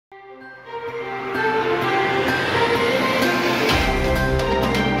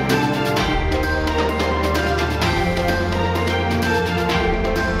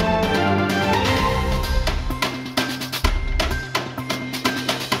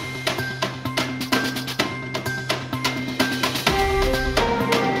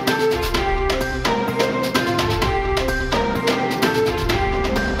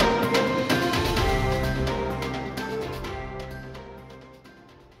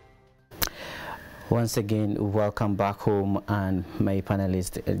Once again, welcome back home, and my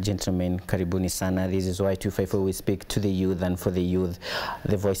panelist, gentlemen, karibuni sana. This is why 254 we speak to the youth, and for the youth,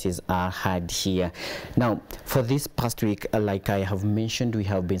 the voices are heard here. Now, for this past week, like I have mentioned, we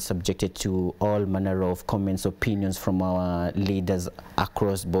have been subjected to all manner of comments, opinions from our leaders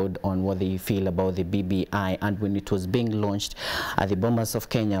across board on what they feel about the BBI. And when it was being launched at the Bomas of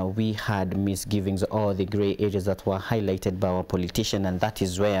Kenya, we had misgivings, all the gray areas that were highlighted by our politician, and that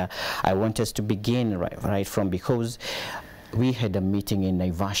is where I want us to begin right from, because we had a meeting in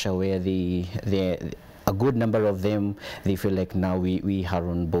Naivasha where a good number of them, they feel like now we are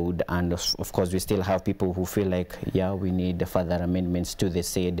on board, and of course we still have people who feel like, yeah, we need further amendments to the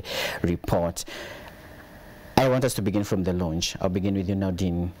said report. I want us to begin from the launch. I'll begin with you now,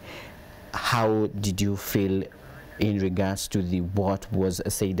 Dean. How did you feel in regards to what was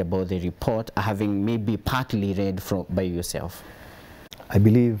said about the report, having maybe partly read by yourself? I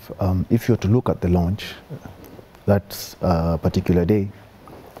believe if you're to look at the launch, that particular day,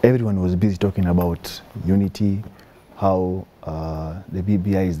 everyone was busy talking about unity, how the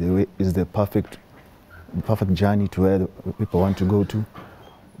BBI is the perfect journey to where the people want to go to.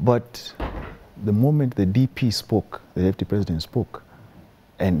 But the moment the DP spoke, the Deputy President spoke,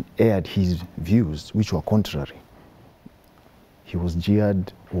 and aired his views, which were contrary, he was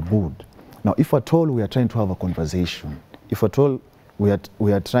jeered or booed. Now, if at all we are trying to have a conversation, if at all we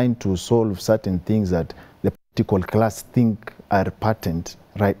are trying to solve certain things that the political class think are patent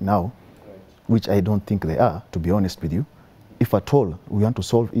right now, which I don't think they are, to be honest with you. If at all we want to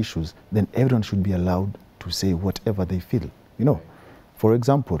solve issues, then everyone should be allowed to say whatever they feel. You know, for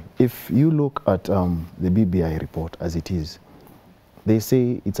example, if you look at the BBI report as it is, they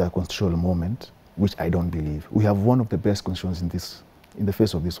say it's a constitutional moment, which I don't believe. We have one of the best constitutions in the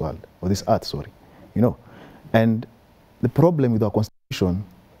face of this world, or this earth, sorry. You know, and the problem with our constitution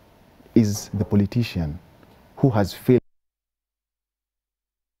is the politician who has failed.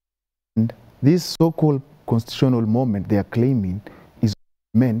 And this so-called constitutional moment they are claiming is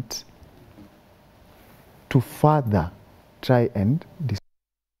meant to further try and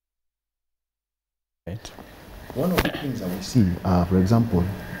Right. One of the things that we see, for example,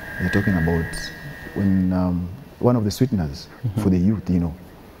 they're talking about when one of the sweeteners for the youth, you know,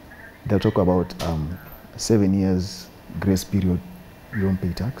 they'll talk about 7 years grace period, you don't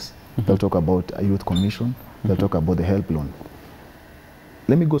pay tax. They'll talk about a youth commission. They'll talk about the help loan.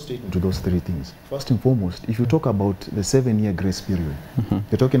 Let me go straight into those three things. First and foremost, if you talk about the 7-year grace period,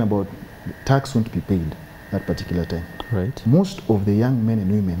 you're talking about tax won't be paid that particular time. Right. Most of the young men and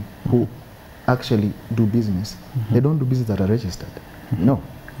women who actually do business, they don't do business that are registered. No.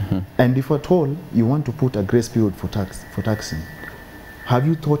 And if at all you want to put a grace period for taxing, have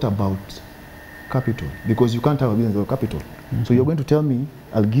you thought about capital? Because you can't have a business without capital. So you're going to tell me,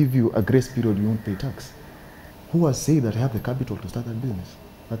 I'll give you a grace period, you won't pay tax. Who has said that I have the capital to start that business?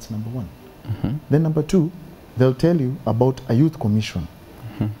 That's number one. Then number two, they'll tell you about a youth commission.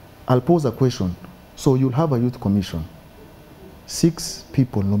 I'll pose a question. So you'll have a youth commission, 6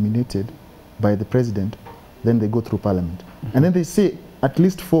 people nominated by the president, then they go through parliament. And then they say at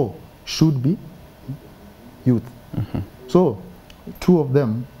least 4 should be youth. So 2 of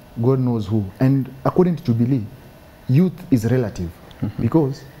them, God knows who. And according to Jubilee, youth is relative.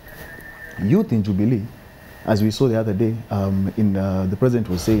 Because youth in Jubilee, as we saw the other day, the president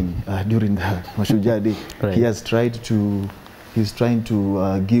was saying during the Mashujaa Day, right, he's trying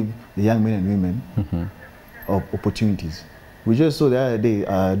to give the young men and women opportunities. We just saw the other day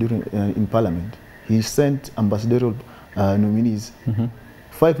in Parliament, he sent ambassadorial nominees,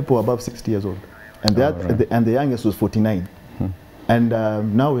 5 people above 60 years old, and the youngest was 49. And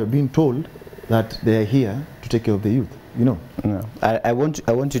now we are being told that they are here to take care of the youth. You know. No. I want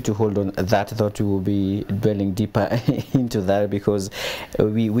you to hold on that thought. We will be dwelling deeper into that, because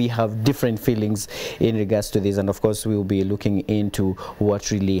we have different feelings in regards to this, and of course we will be looking into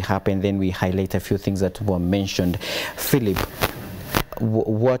what really happened. Then we highlight a few things that were mentioned. Philip,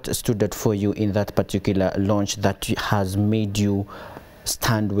 what stood out for you in that particular launch that has made you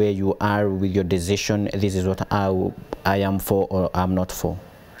stand where you are with your decision? This is what I am for, or I'm not for.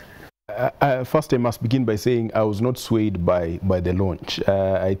 First, I must begin by saying I was not swayed by the launch.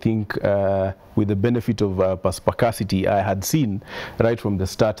 I think with the benefit of perspicacity, I had seen right from the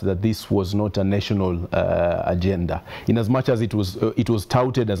start that this was not a national agenda. In as much as it was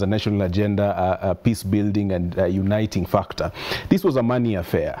touted as a national agenda, a peace building and a uniting factor, this was a money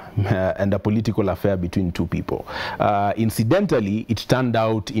affair and a political affair between 2 people. Incidentally, it turned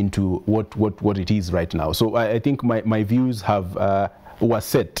out into what it is right now. So I think my views have was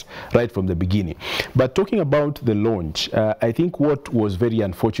set right from the beginning. But talking about the launch, I think what was very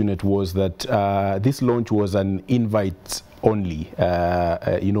unfortunate was that this launch was an invite only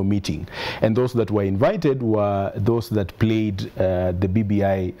meeting, and those that were invited were those that played the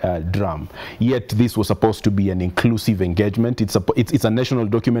BBI drum. Yet this was supposed to be an inclusive engagement. It's a national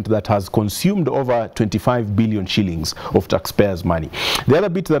document that has consumed over 25 billion shillings of taxpayers' money. The other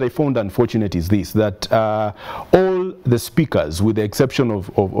bit that I found unfortunate is this, that all the speakers, with the exception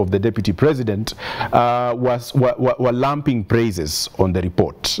of the deputy president, were lumping praises on the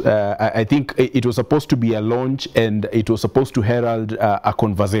report. I think it was supposed to be a launch, and it was supposed to herald a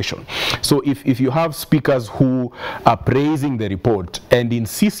conversation. So if you have speakers who are praising the report and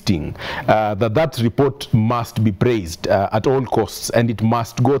insisting that report must be praised at all costs, and it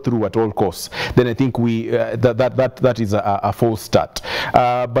must go through at all costs, then I think that is a false start.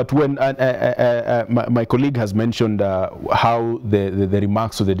 But when my colleague has mentioned how the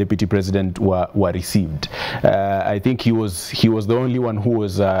remarks of the deputy president were received, I think he was the only one who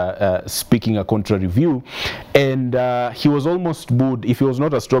was speaking a contrary view, and he was almost booed. If he was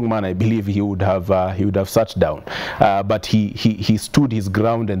not a strong man, I believe he would have sat down. But he stood his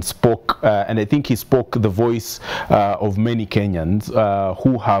ground and spoke, and I think he spoke the voice of many Kenyans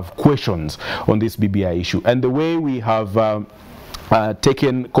who have questions on this BBI issue. And the way we have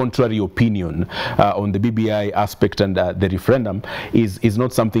taken contrary opinion on the BBI aspect and the referendum is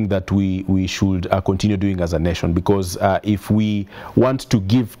not something that we should continue doing as a nation, because if we want to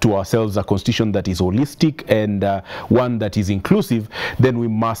give to ourselves a constitution that is holistic and one that is inclusive, then we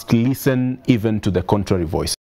must listen even to the contrary voice.